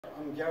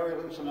I'm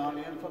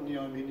Armenian from the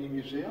Armenian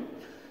Museum,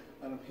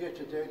 and I'm here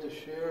today to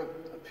share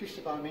a piece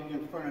of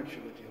Armenian furniture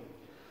with you.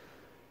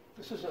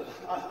 This is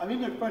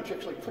Armenian furniture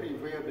is actually pretty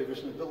rare because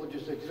in the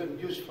villages they didn't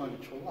use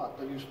furniture a lot.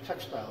 They used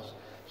textiles.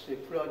 So you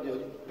put on your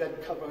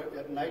bed cover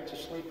at night to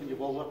sleep and you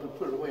roll up and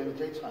put it away in the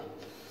daytime.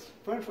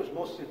 Furniture was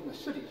mostly in the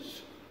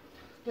cities.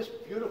 This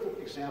beautiful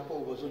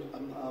example was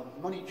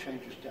a money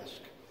changer's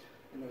desk.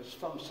 And it was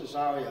from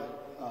Caesarea,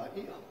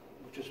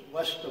 which is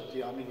west of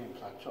the Armenian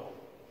plateau.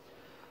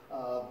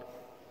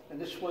 And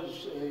this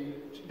was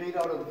made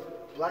out of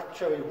black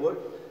cherry wood.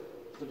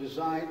 The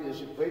design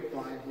is a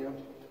grapevine here.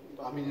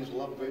 Armenians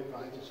love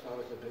grapevines as far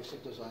as the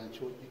basic design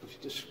to it. You can see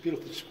this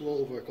beautiful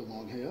scroll work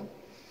along here.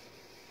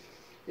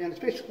 And it's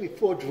basically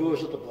 4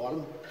 drawers at the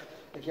bottom,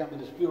 again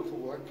with this beautiful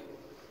work.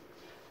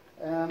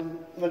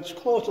 And when it's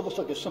closed, it looks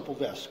like a simple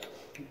desk,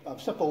 a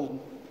simple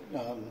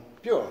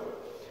bureau.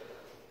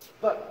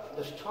 But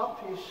this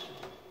top piece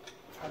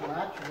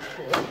unlatches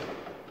here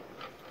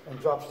and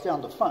drops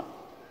down the front,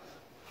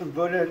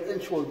 converted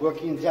into a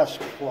working desk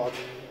for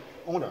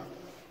the owner.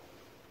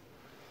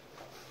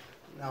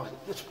 Now,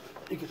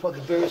 you can put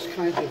the various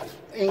kinds of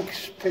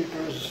inks,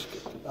 papers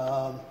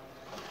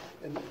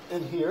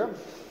in here.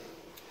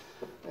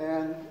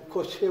 And of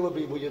course, here would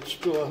be where you'd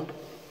store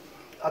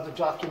other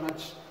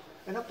documents.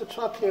 And up the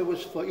top here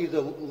was for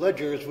either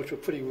ledgers, which were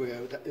pretty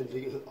rare in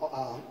the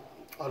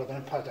Ottoman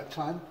Empire at that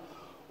time,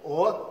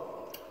 or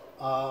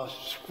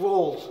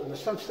scrolls, in the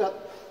sense that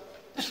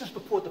this is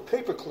before the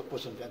paperclip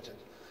was invented.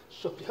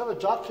 So if you have a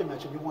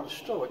document and you want to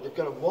store it, you've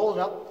got to roll it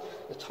up,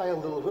 you tie a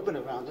little ribbon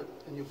around it,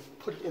 and you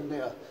put it in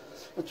there.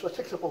 And so it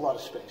takes up a lot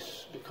of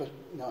space because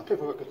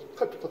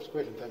paperclip's a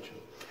great invention.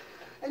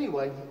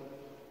 Anyway,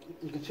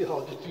 you can see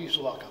how these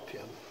lock up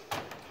here.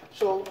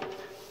 So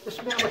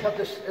this man would have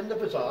this in the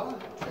bazaar,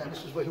 and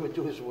this is where he would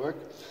do his work.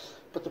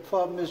 But the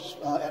problem is,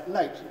 at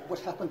night,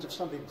 what happens if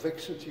somebody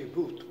breaks into your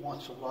booth and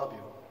wants to rob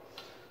you?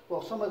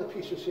 Well, some of the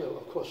pieces here,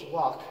 of course,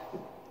 lock,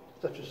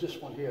 such as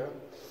this one here.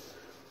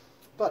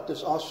 But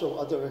there's also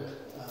other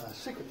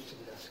secrets to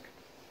the desk.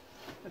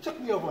 It took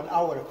me over an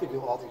hour to figure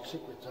all these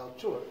secrets out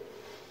to it.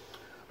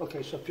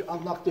 Okay, so if you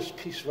unlock this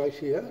piece right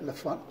here in the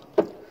front,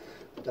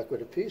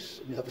 decorative piece,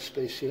 and you have a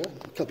space here,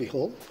 a cubby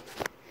hole.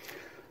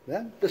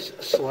 Then this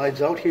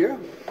slides out here.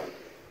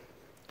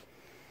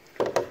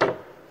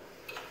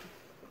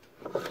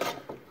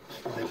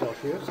 Slides out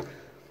here.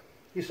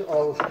 These are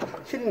all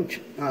hidden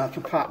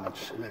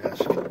compartments in the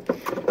desk.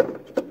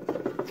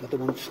 Another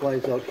one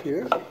slides out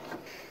here.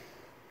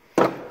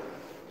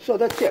 So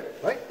that's it,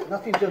 right?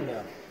 Nothing's in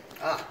there.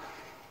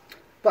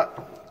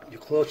 But you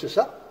close this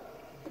up,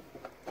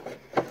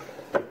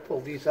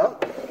 pull these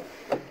out.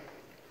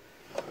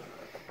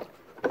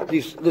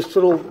 This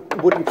little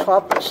wooden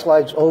top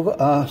slides over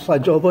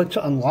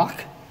to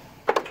unlock.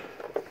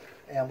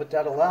 And what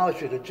that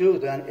allows you to do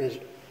then is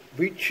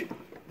reach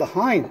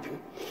behind.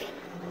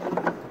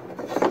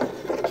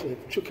 So you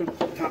have 2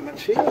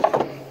 compartments here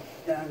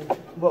and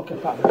more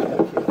compartments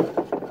back here.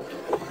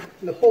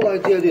 And the whole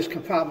idea of these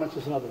compartments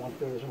is another one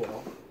here as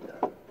well.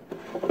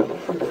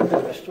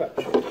 A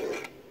stretch.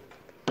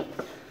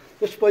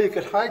 This way you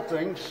could hide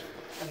things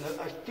and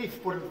a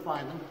thief wouldn't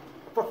find them.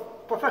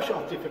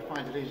 Professional thief would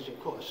find it easy, of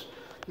course.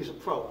 He's a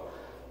pro.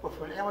 But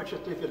for an amateur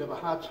thief, you'd have a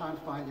hard time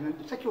finding it.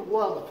 It'd take you a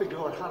while to figure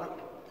out how to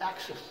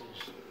access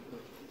these.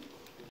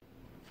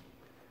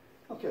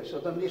 Okay, so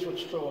then these would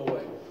store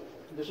away.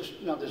 There's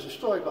a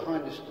story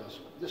behind this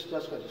desk. This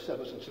desk, as I said,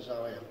 was in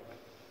Caesarea.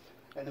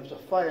 And there was a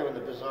fire in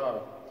the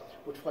bazaar,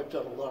 which wiped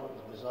out a lot of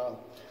the bazaar,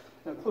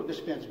 including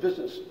this man's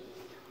business.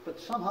 But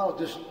somehow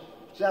this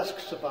desk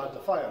survived the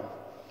fire.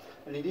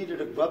 And he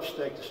needed a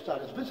grubstake to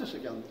start his business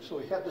again. So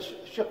he had this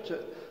shipped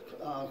to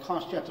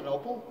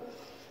Constantinople,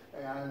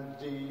 and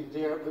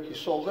there he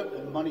sold it,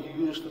 and money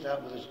he used for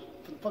that was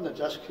from the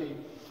desk he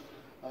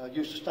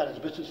used to start his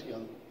business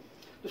again.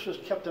 This was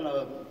kept in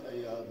a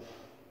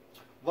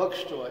rug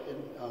store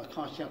in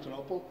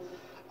Constantinople.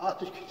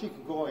 Arthur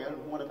Gregorian,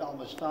 one of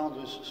Alma's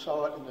founders,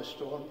 saw it in the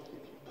store.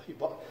 He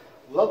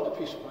loved the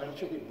piece of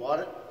furniture. He bought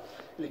it,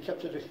 and he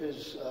kept it at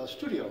his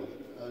studio,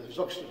 his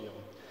oak studio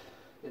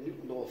in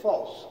Newton Lower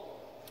Falls.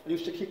 And he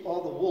used to keep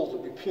all the wool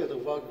to repair the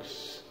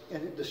rugs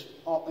in this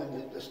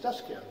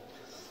desk here.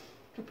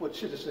 People would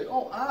see this and say,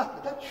 "Oh,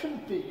 Arthur, that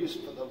shouldn't be used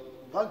for the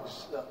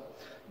rugs.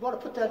 You ought to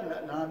put that in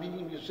an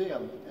Armenian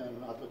museum."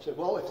 And Arthur would say,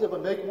 "Well, if they ever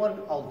make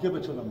one, I'll give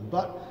it to them.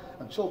 But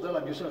until then,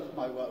 I'm using it for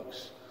my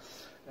rugs."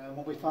 And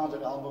when we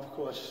founded Alma, of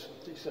course,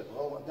 he said,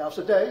 "Well, now's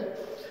the day."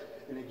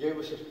 And he gave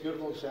us this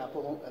beautiful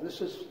example. And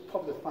this is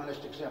probably the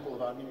finest example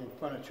of Armenian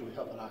furniture we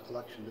have in our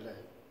collection today.